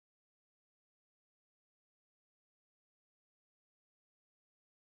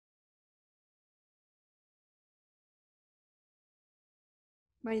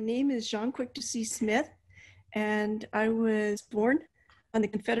My name is Jaune Quick-to-see Smith, and I was born on the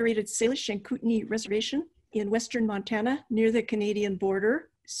Confederated Salish and Kootenai Reservation in western Montana near the Canadian border.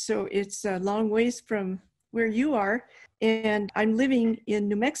 So it's a long ways from where you are, and I'm living in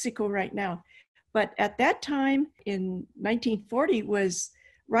New Mexico right now. But at that time in 1940 was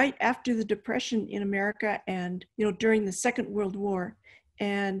right after the Depression in America and, during the Second World War.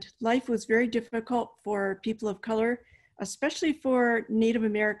 And life was very difficult for people of color, especially for Native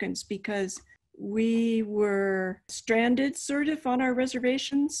Americans, because we were stranded sort of on our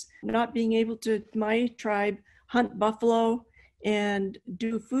reservations, not being able to, my tribe, hunt buffalo and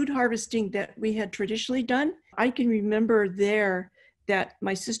do food harvesting that we had traditionally done. I can remember there that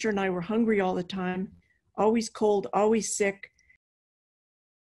my sister and I were hungry all the time, always cold, always sick.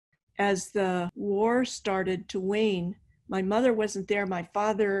 As the war started to wane, my mother wasn't there. My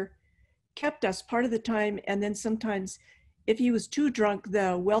father kept us part of the time, and then sometimes if he was too drunk,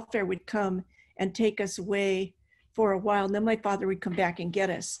 the welfare would come and take us away for a while, and then my father would come back and get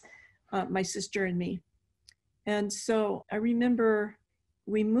us, my sister and me. And so I remember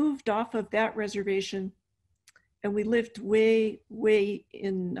we moved off of that reservation and we lived way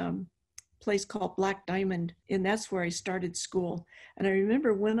in a place called Black Diamond, and that's where I started school. And I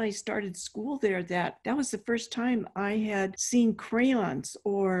remember when I started school there, that was the first time I had seen crayons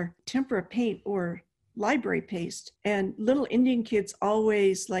or tempera paint or library paste. And little Indian kids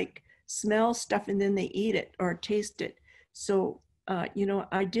always smell stuff and then they eat it or taste it. So,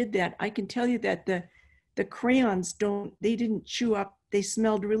 I did that. I can tell you that the crayons they didn't chew up. They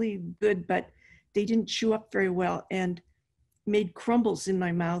smelled really good, but they didn't chew up very well and made crumbles in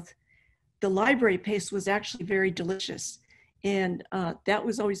my mouth. The library paste was actually very delicious, and that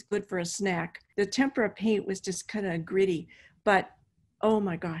was always good for a snack. The tempera paint was just kind of gritty, but oh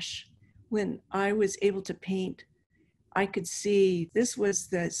my gosh, when I was able to paint, I could see this was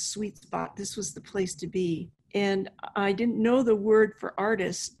the sweet spot. This was the place to be. And I didn't know the word for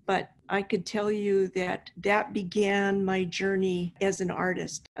artist, but I could tell you that began my journey as an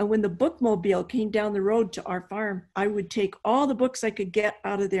artist. And when the bookmobile came down the road to our farm, I would take all the books I could get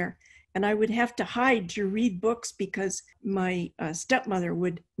out of there. And I would have to hide to read books because my stepmother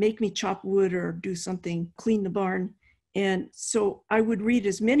would make me chop wood or do something, clean the barn. And so I would read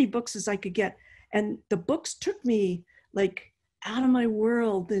as many books as I could get. And the books took me out of my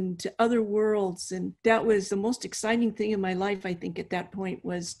world and to other worlds. And that was the most exciting thing in my life, I think, at that point,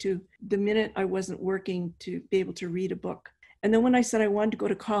 was the minute I wasn't working, to be able to read a book. And then when I said I wanted to go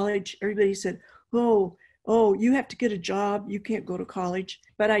to college, everybody said, oh, you have to get a job. You can't go to college.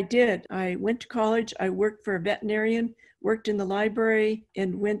 But I did. I went to college. I worked for a veterinarian, worked in the library,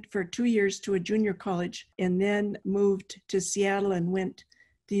 and went for 2 years to a junior college, and then moved to Seattle and went to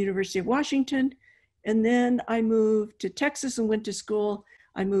the University of Washington. And then I moved to Texas and went to school.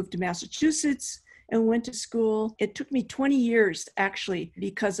 I moved to Massachusetts and went to school. It took me 20 years, actually,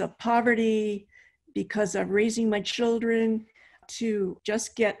 because of poverty, because of raising my children, to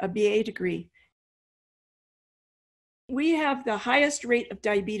just get a BA degree. We have the highest rate of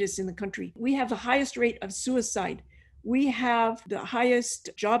diabetes in the country. We have the highest rate of suicide. We have the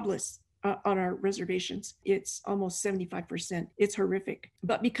highest jobless on our reservations. It's almost 75%. It's horrific.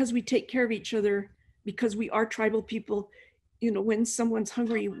 But because we take care of each other, because we are tribal people, when someone's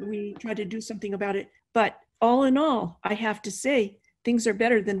hungry, we try to do something about it. But all in all, I have to say, things are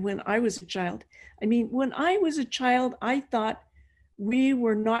better than when I was a child. I mean, when I was a child, I thought we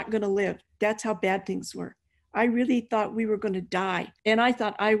were not going to live. That's how bad things were. I really thought we were going to die. And I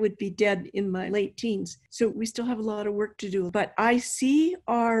thought I would be dead in my late teens. So we still have a lot of work to do. But I see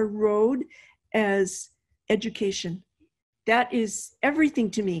our road as education. That is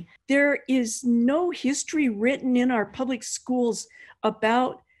everything to me. There is no history written in our public schools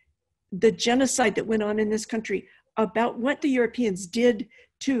about the genocide that went on in this country, about what the Europeans did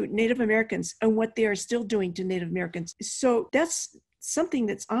to Native Americans and what they are still doing to Native Americans. So that's something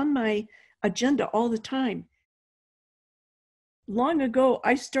that's on my agenda all the time. Long ago,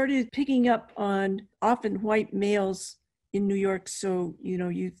 I started picking up on often white males in New York. So,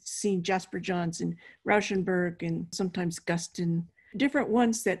 you've seen Jasper Johns and Rauschenberg and sometimes Gustin, different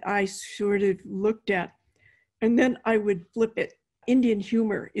ones that I sort of looked at. And then I would flip it. Indian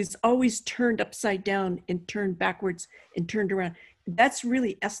humor is always turned upside down and turned backwards and turned around. That's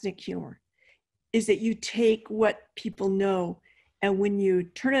really ethnic humor, is that you take what people know, and when you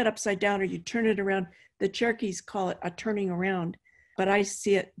turn it upside down or you turn it around, the Cherokees call it a turning around. But I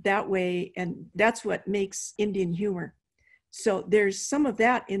see it that way, and that's what makes Indian humor. So there's some of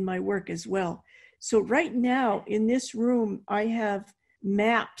that in my work as well. So right now in this room, I have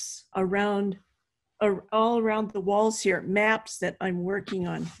maps around all around the walls here, maps that I'm working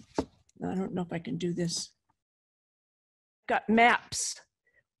on. I don't know if I can do this. Got maps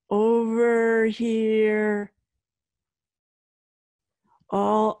over here,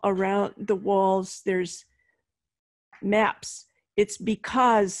 all around the walls. There's maps. It's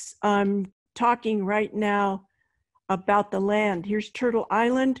because I'm talking right now about the land. Here's Turtle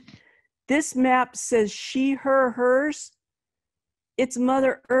Island. This map says she, her, hers. It's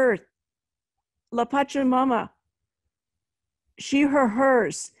Mother Earth, La Pachamama, she, her,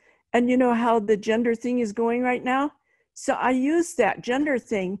 hers. And you know how the gender thing is going right now? So I use that gender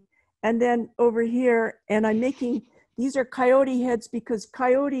thing. And then over here, and I'm making, these are coyote heads because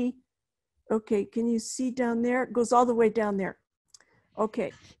coyote, okay, can you see down there? It goes all the way down there.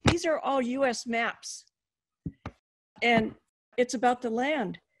 Okay, these are all US maps. And it's about the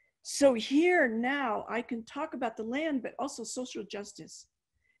land. So here now I can talk about the land, but also social justice.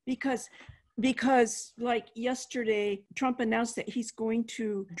 Because like yesterday, Trump announced that he's going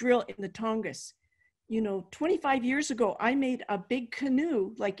to drill in the Tongass. You know, 25 years ago, I made a big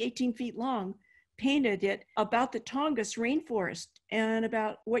canoe, like 18 feet long, painted it about the Tongass rainforest and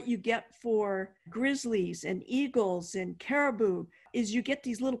about what you get for grizzlies and eagles and caribou is you get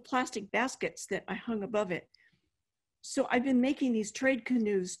these little plastic baskets that I hung above it. So I've been making these trade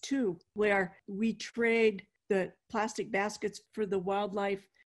canoes too, where we trade the plastic baskets for the wildlife.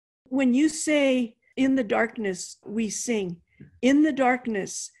 When you say, in the darkness, we sing, in the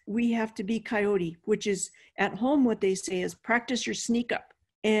darkness, we have to be coyote, which is at home what they say is practice your sneak up.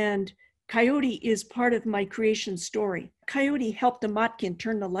 And coyote is part of my creation story. Coyote helped the Matkin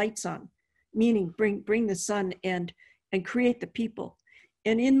turn the lights on, meaning bring the sun and create the people.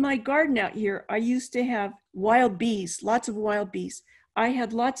 And in my garden out here, I used to have wild bees, lots of wild bees. I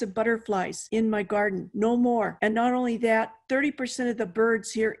had lots of butterflies in my garden, no more. And not only that, 30% of the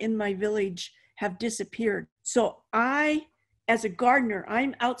birds here in my village have disappeared. So I, as a gardener,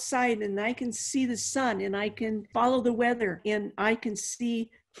 I'm outside and I can see the sun and I can follow the weather and I can see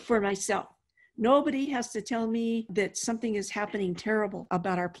for myself. Nobody has to tell me that something is happening terrible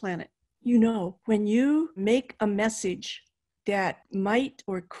about our planet. You know, when you make a message that might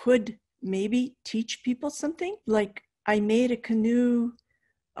or could maybe teach people something, like I made a canoe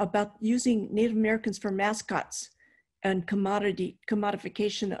about using Native Americans for mascots and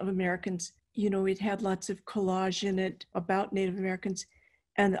commodification of Americans. You know, it had lots of collage in it about Native Americans.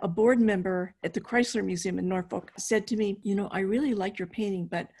 And a board member at the Chrysler Museum in Norfolk said to me, you know, I really like your painting,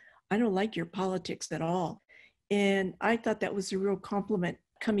 but I don't like your politics at all. And I thought that was a real compliment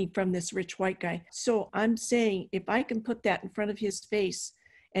coming from this rich white guy. So I'm saying if I can put that in front of his face,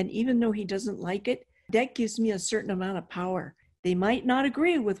 and even though he doesn't like it, that gives me a certain amount of power. They might not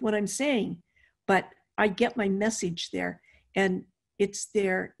agree with what I'm saying, but I get my message there. And it's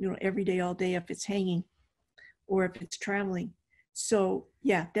there, you know, every day, all day, if it's hanging or if it's traveling. So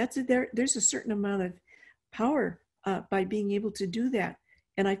yeah, there's a certain amount of power by being able to do that.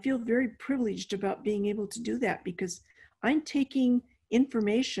 And I feel very privileged about being able to do that because I'm taking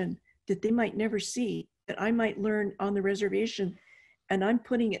information that they might never see, that I might learn on the reservation, and I'm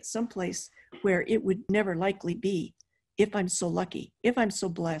putting it someplace where it would never likely be if I'm so lucky, if I'm so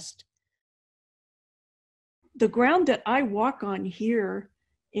blessed. The ground that I walk on here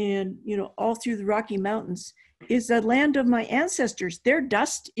and, you know, all through the Rocky Mountains is the land of my ancestors. Their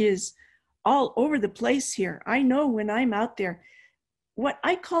dust is all over the place here. I know when I'm out there, what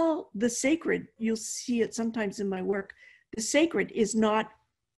I call the sacred, you'll see it sometimes in my work, the sacred is not,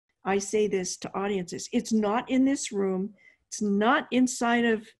 I say this to audiences, it's not in this room, it's not inside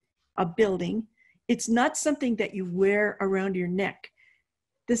of a building, it's not something that you wear around your neck.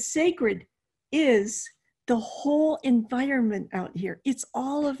 The sacred is the whole environment out here. It's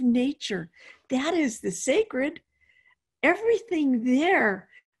all of nature. That is the sacred. Everything there,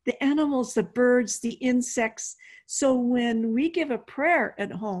 the animals, the birds, the insects. So when we give a prayer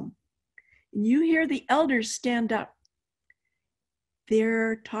at home, and you hear the elders stand up,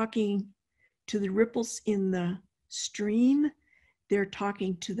 they're talking to the ripples in the stream. They're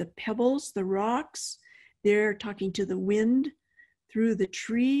talking to the pebbles, the rocks. They're talking to the wind through the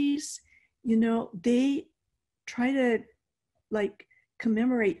trees. You know, they try to like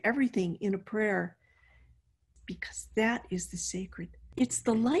commemorate everything in a prayer because that is the sacred. It's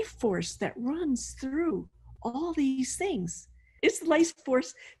the life force that runs through all these things. It's the life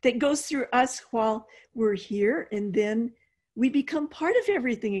force that goes through us while we're here, and then we become part of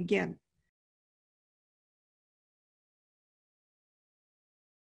everything again.